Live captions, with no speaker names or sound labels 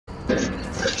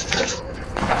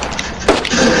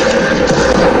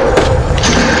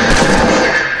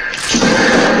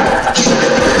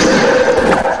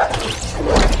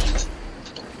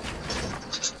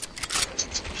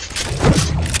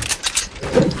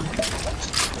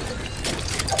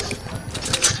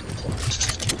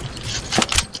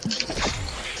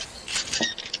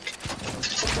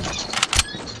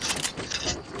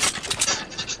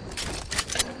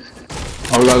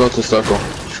Oh, we gotta go to circle.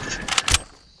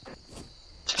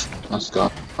 Let's go.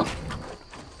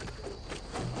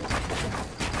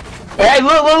 Hey,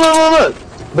 look!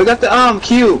 We got the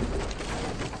cube.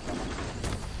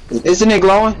 Isn't it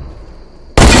glowing?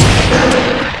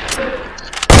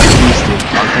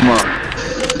 Oh, come on.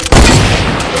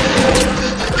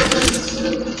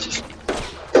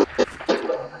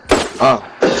 Oh,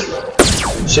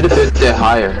 should have put it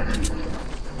higher.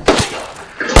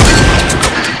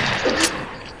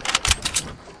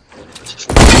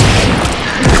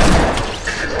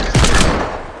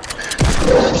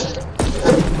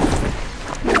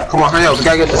 Come on, hurry up, we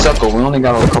gotta get the circle. We only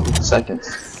got a couple of seconds.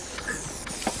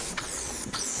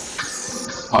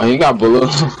 Oh, he got blue.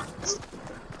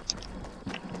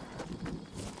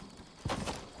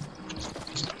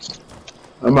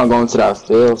 I'm not going to that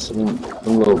field, so them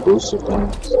little booster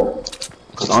things.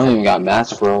 Cause I don't even got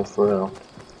match for real.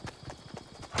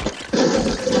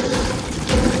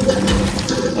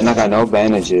 And I got no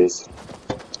bandages.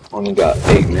 Only got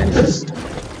 8 minutes.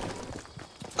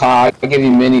 I give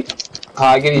you mini.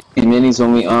 I give you minis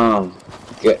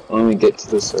when we get to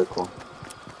the circle.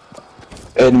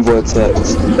 And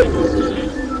vortex.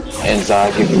 And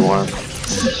I give you one.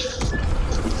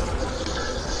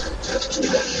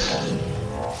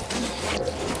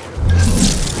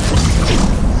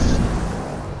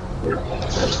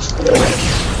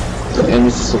 And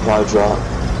it's a supply drop.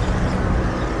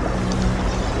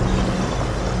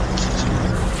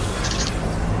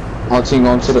 Whole team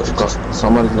going to the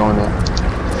somebody's going there.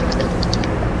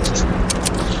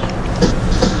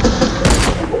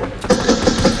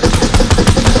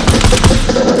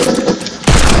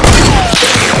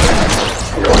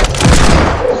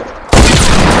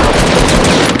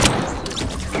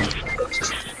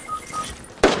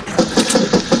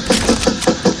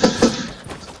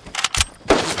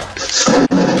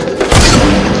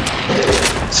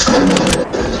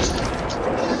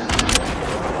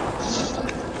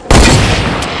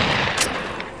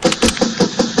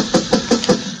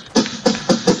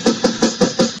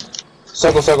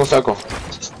 Circle.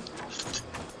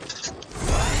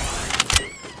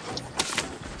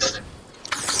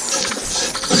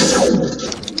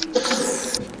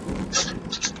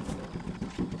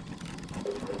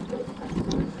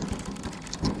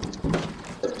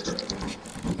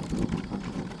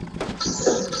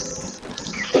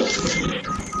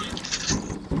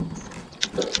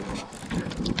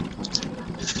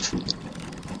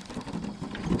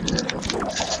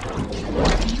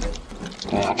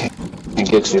 Yeah, I can't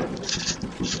get you.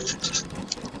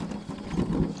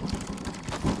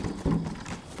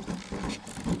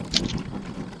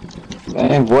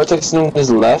 Dang, Vortex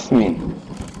just left me.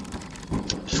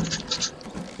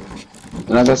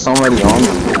 And I got somebody on me.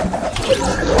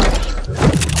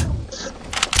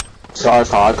 Sorry,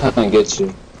 Carl, I couldn't get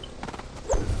you.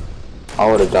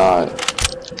 I would've died.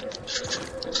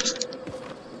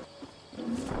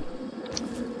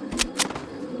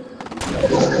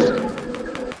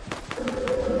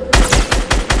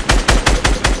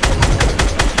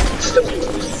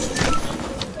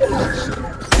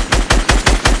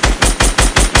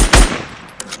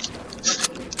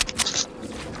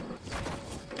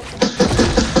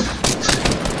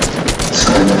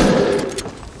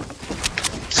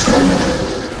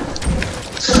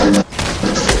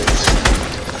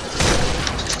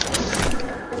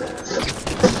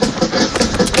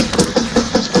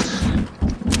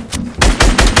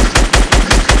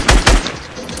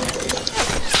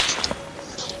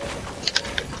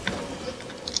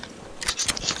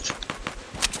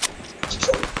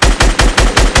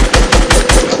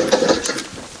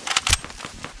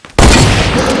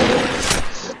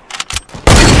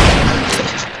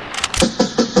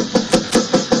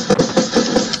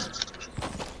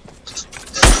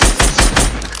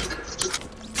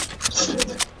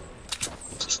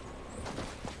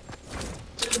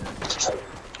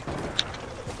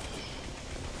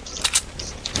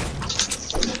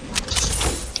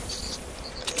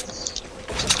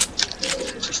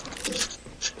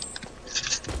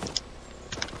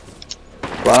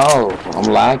 Wow,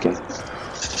 I'm lagging.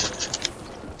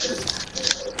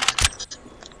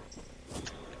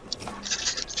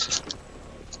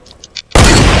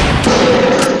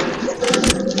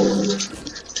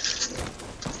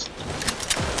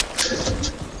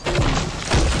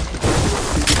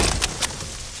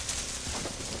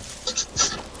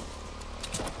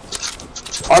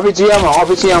 RPG ammo,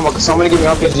 RPG ammo. Can somebody give me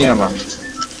RPG ammo?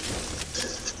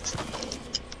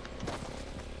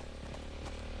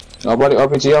 Nobody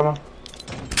RPG ammo?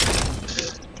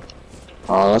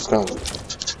 Oh, let's go.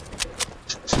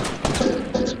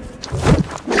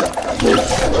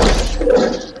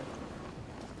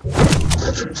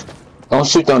 Don't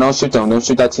shoot them, don't shoot them. Don't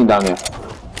shoot that team down there.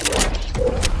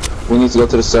 We need to go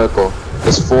to the circle.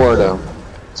 There's 4 of them.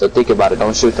 So think about it,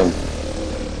 don't shoot them.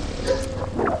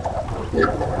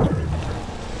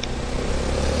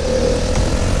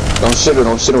 Don't shoot them,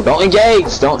 don't shoot them. Don't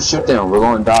engage! Don't shoot them, we're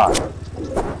gonna die.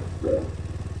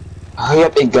 Hurry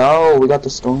up and go, we got the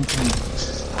storm team.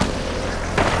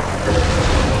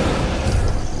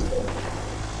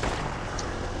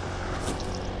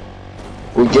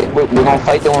 We're gonna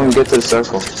fight them when we get to the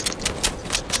circle.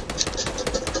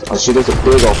 Oh shit, there's a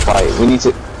big old fight. We need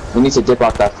to dip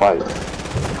out that fight.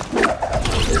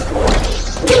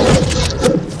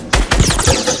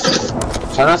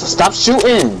 Try not to stop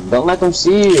shooting. Don't let them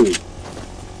see you.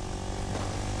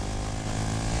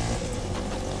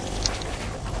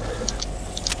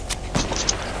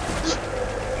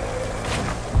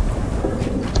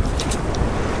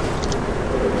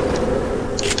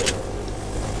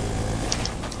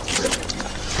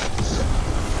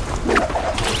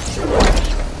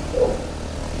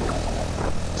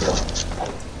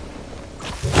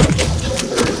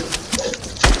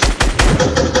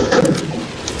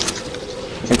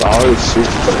 Oh shoot.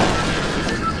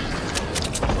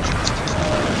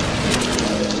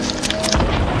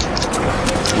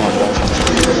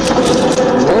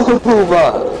 Whoa, bro.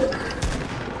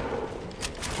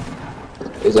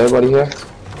 Is everybody here?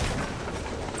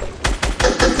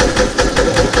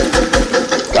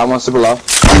 Got one super low.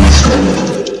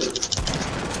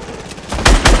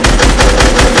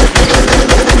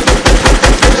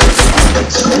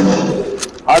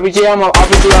 RPG ammo,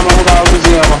 RPG ammo, who got RPG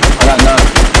ammo? I got none.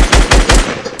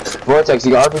 Vortex,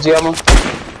 you got RPG ammo?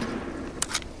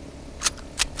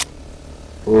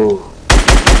 Ooh.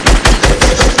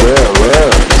 Real.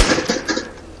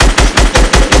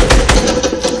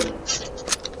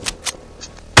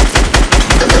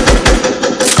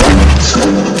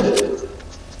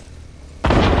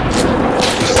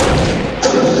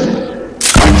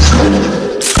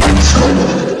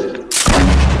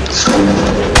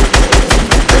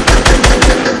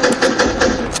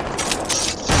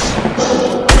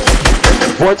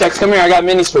 Vortex, come here, I got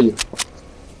minis for you.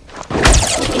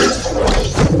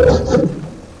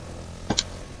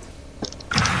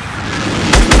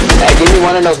 Hey, give me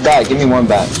one of those back, give me one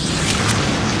back.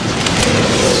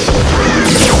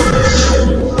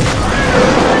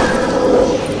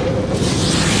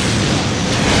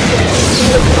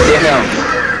 Get him.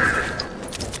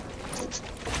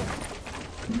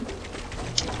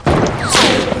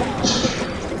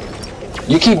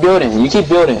 You keep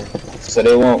building, so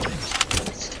they won't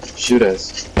shoot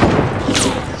us.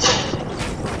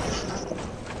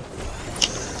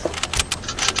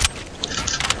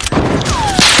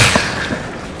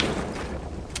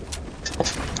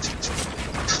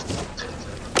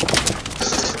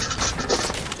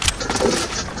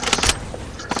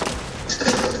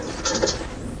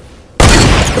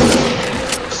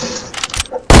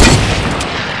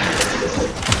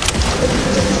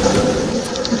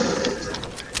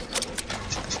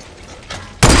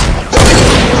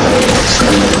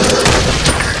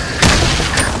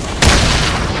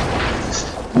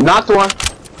 Knocked one.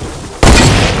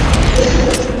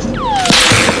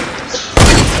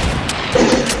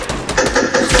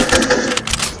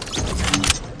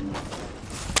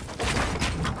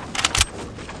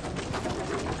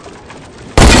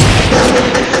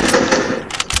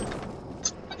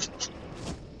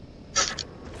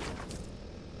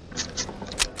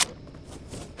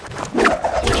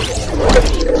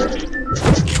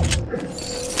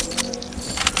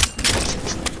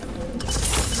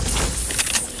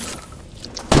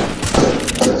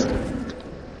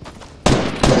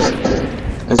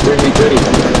 It's 3v3.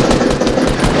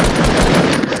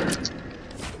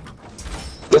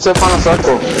 Get to the final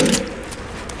circle.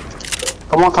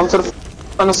 Come on, come to the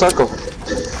final circle.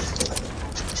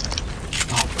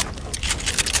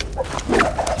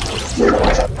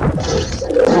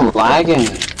 I'm lagging.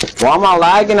 Why am I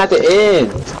lagging at the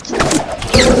end?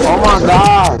 Oh my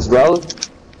gosh, bro.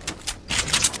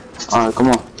 Alright, come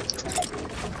on.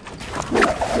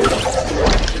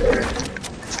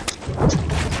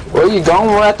 Where you going?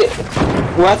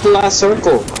 We're at the last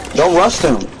circle. Don't rush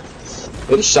them.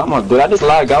 They just shot my dude. I just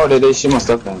lagged out there. They shoot my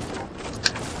stuff down.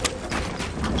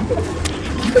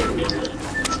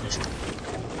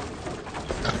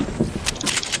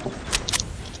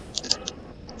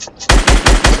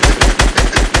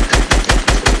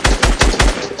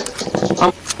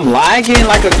 lagging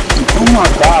like a. Oh my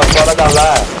god, I thought I got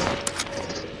lag.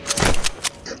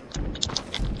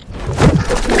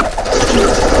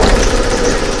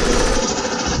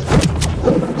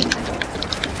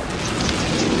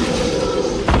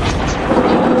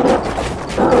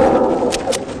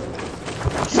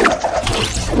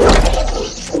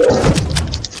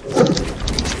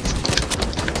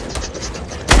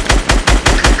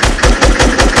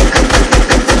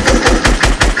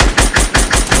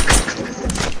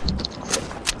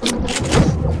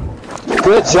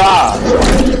 Good job.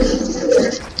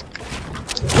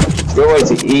 Good way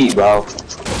to eat, bro.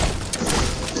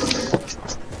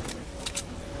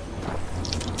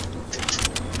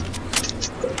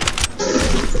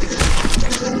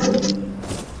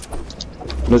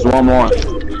 There's one more.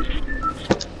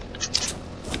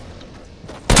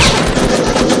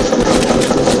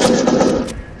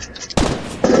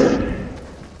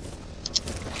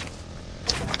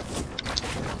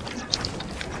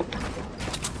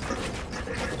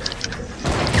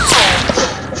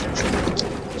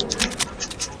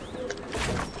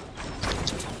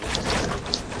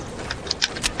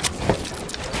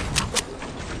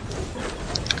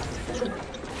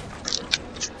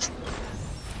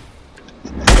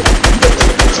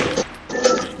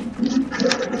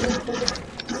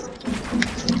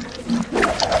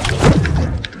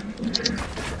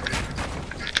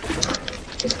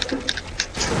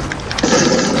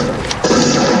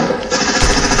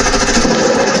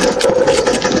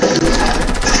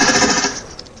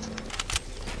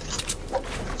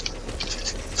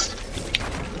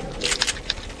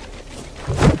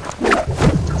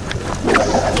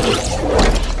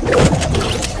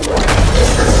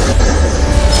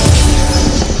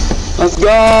 Let's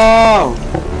go!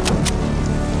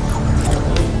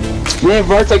 Me and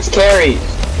Vertex carry.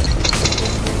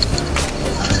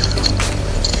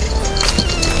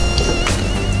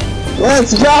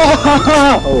 Let's go!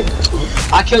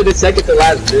 I killed the second to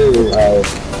last dude, bro.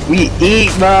 We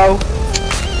eat, bro.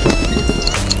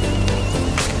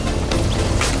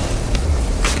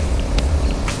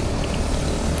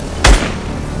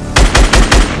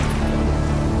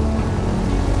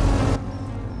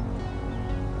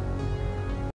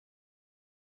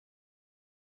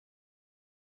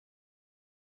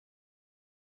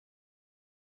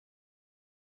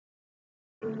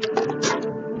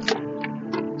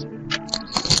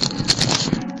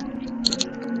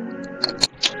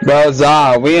 Bro,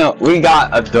 Zah, we got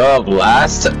a dub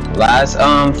last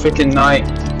freaking night.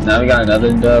 Now we got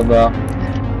another dub, bro.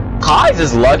 Kai's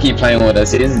just lucky playing with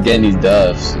us. He's just getting these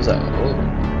dubs. He's like, oh,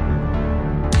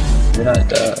 you're not a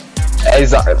dub. Hey,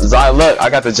 Zah, look, I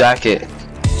got the jacket.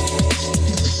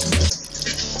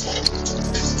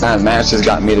 That match just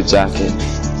got me the jacket.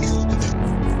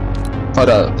 Hold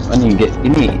up, I need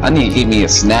to eat me a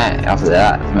snack after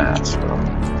that match, bro.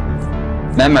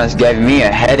 That match gave me a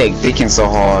headache thinking so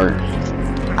hard.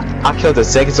 I killed the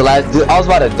second to last dude. I was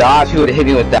about to dodge. He would have hit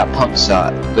me with that pump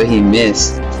shot, but he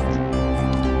missed.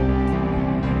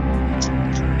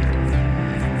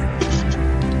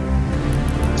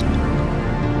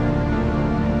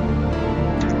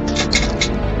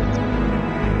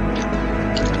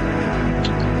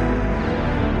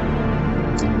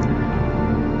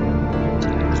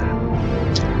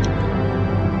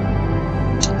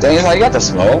 Dang, it's like you got the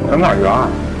smoke. I'm not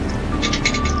gone.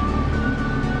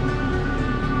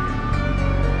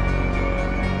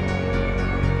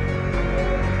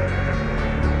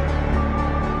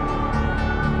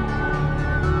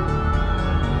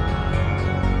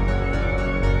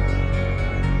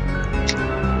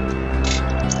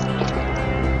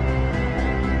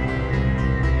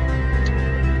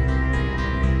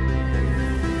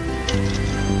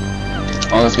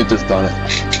 Oh, let's get this done.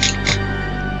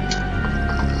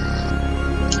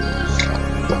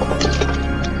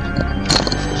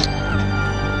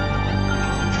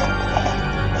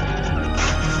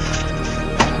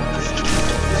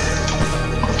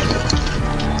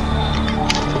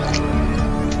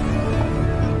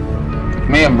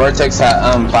 Me and Vertex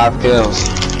had 5 kills.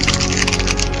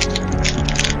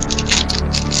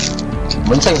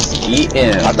 Vertex is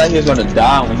eating. I thought he was gonna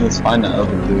die when he was fighting the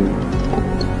other dude.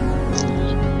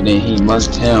 And then he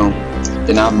mugged him.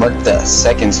 Then I mugged the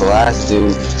second to last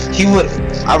dude.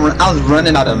 I was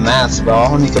running out of mats, bro.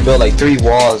 I only could build like 3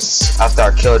 walls after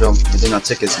I killed him. And then I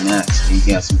took his mats. And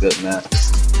he had some good mats.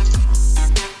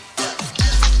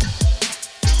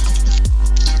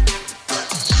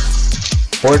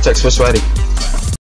 Vortex, what's ready?